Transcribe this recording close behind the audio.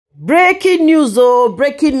Breaking news, oh,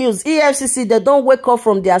 breaking news. EFCC, they don't wake up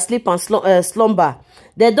from their sleep and slumber.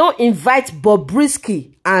 They don't invite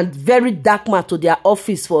Bobrisky and veryDarkMan to their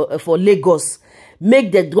office for Lagos.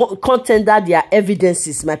 Make the contender their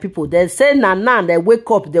evidences, my people. They say now they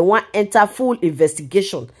wake up, they want enter full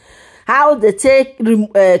investigation. How they take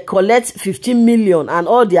collect 15 million and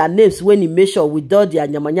all their names when he measure with all their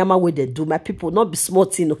nyama way they do. My people, not be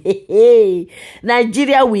smart, you know. Hey,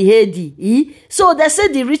 Nigeria, we hate it. So they say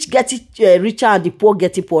the rich get it richer and the poor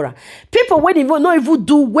get it poorer. People when even not even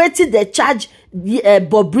do waiting they charge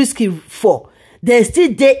Bobrisky for. They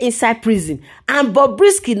still there inside prison. And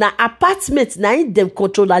Bobrisky na apartment na in them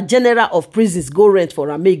controller general of prisons go rent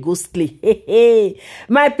for am go stay. Hey,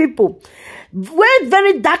 my people. When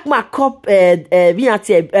veryDarkMan cop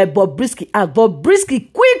Bobrisky and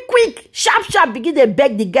Bobrisky quick sharp begin to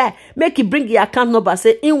beg the guy make he bring the account number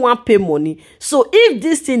say he want pay money. So if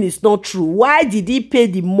this thing is not true, why did he pay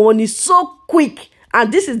the money so quick?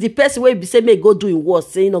 And this is the person where he say may go do in worse,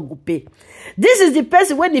 say he not go pay. This is the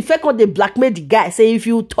person when the fake on the blackmail the guy, say if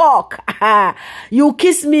you talk, you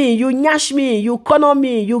kiss me, you nyash me, you corner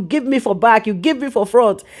me, you give me for back, you give me for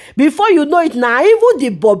front. Before you know it now, even the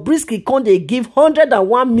Bobrisky con they give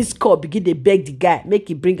 101 missed call, begin they beg the guy, make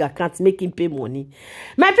him bring account, make him pay money.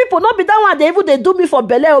 My people, not be that one, they even they do me for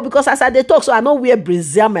belle because as I they talk, so I know wear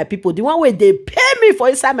Brazil, my people. The one way they pay me for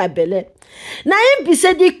inside my belly. Now him be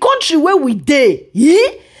say the country where we dey,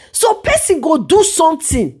 so person go do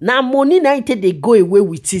something. Now money now they go away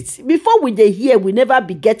with it. Before we dey here, we never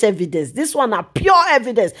be get evidence. This one are pure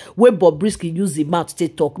evidence where Bobrisky use him mouth to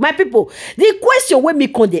talk. My people, the question when me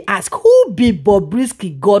con they ask, who be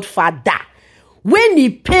Bobrisky godfather? When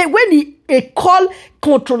he call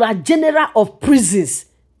controller general of prisons,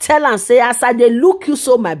 tell and say, as I they look you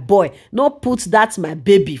so, my boy, no put that my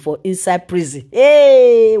baby for inside prison.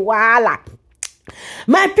 Hey, voila.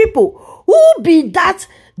 My people, who be that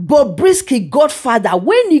Bobrisky godfather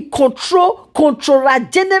when he controller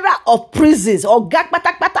general of prisons or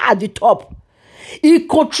gakpatakpata at the top? He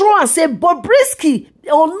control and say, Bobrisky,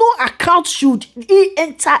 on no account should he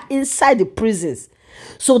enter inside the prisons.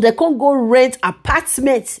 So they can't go rent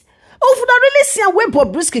apartments. Oh, if you don't really see where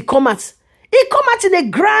Bobrisky come at, he come out in a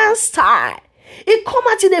grand style. He come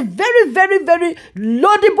out in a very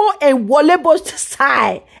laudable and wallable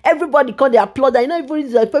style. Everybody call the applaud. You know, even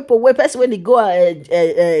the people where person when they go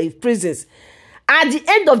prisons. At the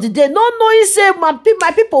end of the day, he say my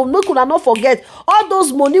people no could not forget all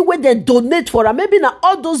those money when they donate for her. Maybe now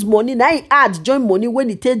all those money now he add join money when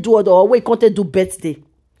he take do or when he can't do birthday.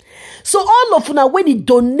 So all of now when he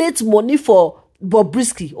donate money for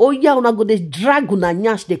Bobrisky, oh yeah, una go they drag una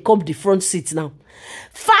nyash, they come the front seat now.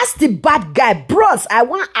 Fast the bad guy, bros. I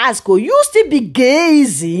want to ask you still be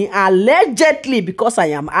gazing allegedly because I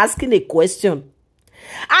am asking a question.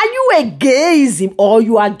 Are you a gazing or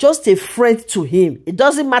you are just a friend to him? It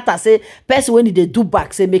doesn't matter. Say person when they do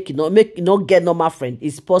back, say make it not get normal friend.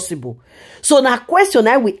 It's possible. So now question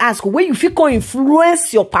I will ask, when you feel can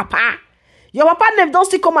influence your papa? Your papa name don't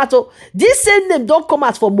still come out. This same name don't come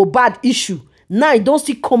out for Mohbad issue. Now it don't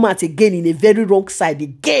still come out again in a very wrong side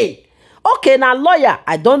again. Okay, now lawyer,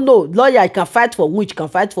 I don't know. Lawyer, can fight for which, can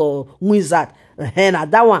fight for wizard. Now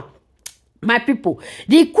that one. My people,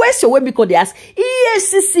 the question when we they ask,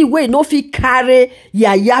 EFCC way no fit carry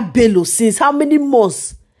Yaya Bello since how many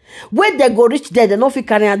months? When they go reach there, they no fit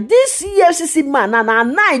carry. And this EFCC man,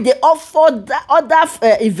 and they offer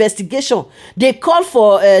other investigation. They call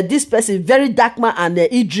for this person, veryDarkMan and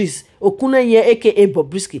Idris Okuneye, aka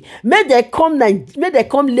Bobrisky. May they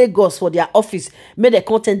come Lagos for their office. May they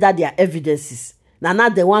contender their evidences. Now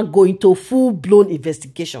they want go into full-blown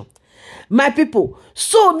investigation. My people,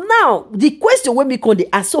 so now the question when we can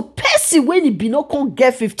ask, so person when he be no can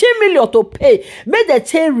get 15 million to pay, may they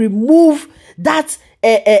take remove that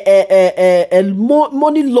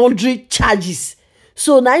money laundering charges.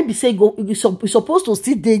 So now he be say go, you supposed to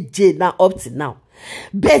still dey jail now up to now.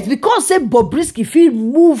 But because say Bobrisky feel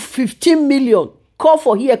move 15 million, call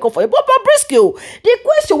for here, call for here. But Bobrisky, the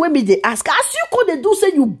question when me they ask, as you could they do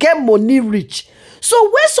say you get money rich. So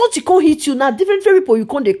when something can hit you now, different people you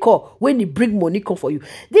can't they call when he bring money come for you.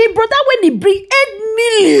 The brother when he bring 8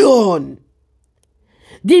 million.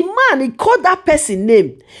 The man he called that person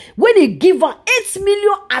name when he give her 8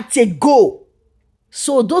 million at a go.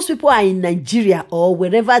 So those people are in Nigeria or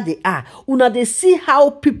wherever they are. Una they see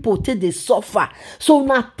how people take they suffer. So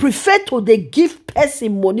una prefer to they give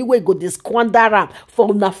person money where go they squander am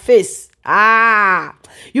for una face.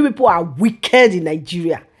 You people are wicked in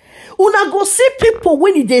Nigeria. Una go see people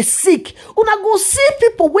when they sick. Una go see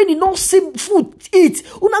people when they no see food eat.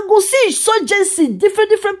 Una go see insurgency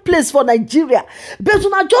different place for Nigeria. But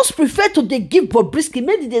una just prefer to they give Bobrisky.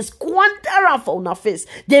 Maybe they squander am for una face.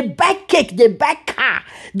 They buy cake, they buy car,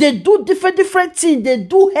 they do different things. They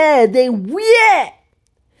do hair, they wear.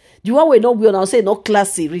 The one we not wear, I'll say not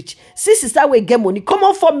classy rich. See sister we get money. Come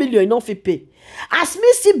on 4 million, you know fit pay. As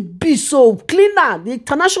me see be so cleaner, the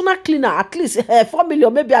international cleaner, at least 4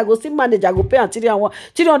 million, maybe I go still manage, I go pay until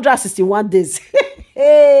 361 days.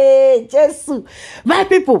 Hey, Jesus. My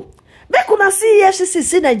people, make una see EFCC,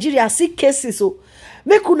 see Nigeria, see cases, so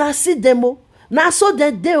make una see demo. Now so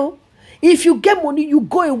that they, if you get money, you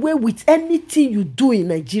go away with anything you do in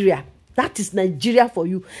Nigeria. That is Nigeria for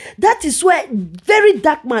you. That is where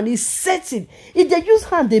veryDarkMan is setting. If they use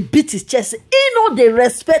hand, they beat his chest. They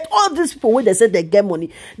respect all these people when they say they get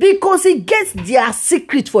money. Because he gets their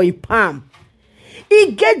secret for a palm.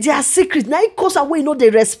 He gets their secret. Now he goes away, they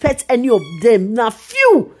respect any of them. Now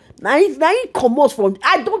few. Now he come out from,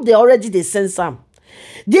 I don't they already they sense some.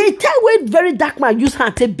 The time when veryDarkMan use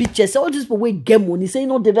hand to beat chest, all these people will get money. Say,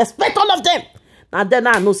 they respect all of them. And then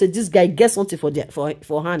I know, say, this guy gets something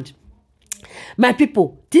for hand. My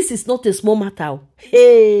people, this is not a small matter.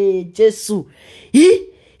 Hey, Jesus.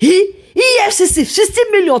 EFCC 60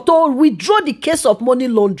 million to withdraw the case of money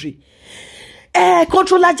laundering.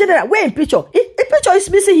 Controller General, where in picture? In picture is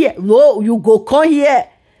missing here. No, you go come here.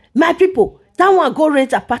 My people, that one go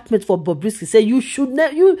rent apartment for Bobrisky. Say you should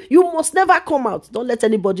you must never come out. Don't let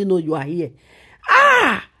anybody know you are here.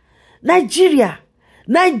 Ah, Nigeria,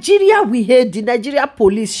 we hate the Nigeria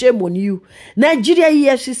police, shame on you. Nigeria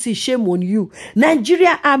EFCC, shame on you.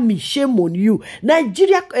 Nigeria Army, shame on you.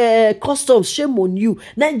 Nigeria Customs, shame on you.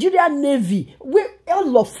 Nigeria Navy, we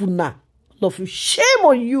all of you now. Love you. Shame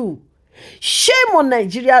on you. Shame on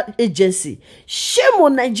Nigeria agency. Shame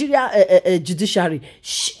on Nigeria judiciary.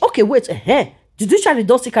 Okay, wait. Judiciary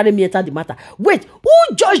don't carry me enter the matter. Wait,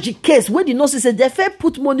 who judged the case? When the nurses say they fair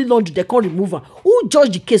put money laundry, they can't remove her. Who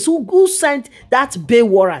judged the case? Who signed that bail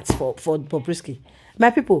warrant for Bobrisky? My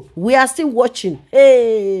people, we are still watching.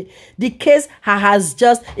 Hey, the case has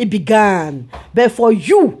just begun. But for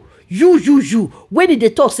you, when they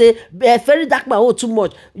talk, say veryDarkMan oh too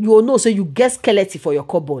much, you will know say you get skeleton for your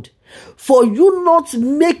cupboard. For you not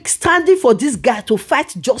standing for this guy to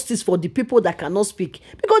fight justice for the people that cannot speak.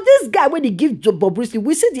 Because this guy, when he give Bobrisky,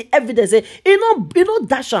 we see the evidence, say, he no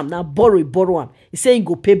dash him, now borrow him. He say he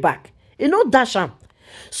go pay back. He no dash him.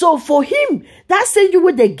 So for him, that saying you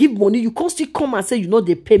when they give money, you can't still come and say,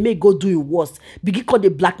 they pay me, go do your worst. Begin call the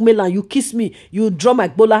blackmail and you kiss me, you draw my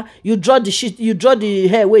bola, you draw the shit, you draw the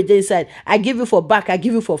hair way inside. I give you for back, I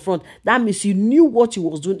give you for front. That means you knew what you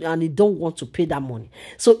was doing and you don't want to pay that money.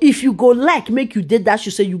 So if you go make you did that,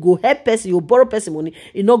 you say you go help person, you borrow person money,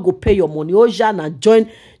 you not go pay your money. Oh, Jana, join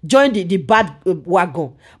the bad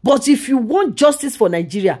wagon. But if you want justice for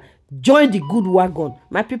Nigeria, join the good wagon.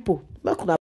 My people,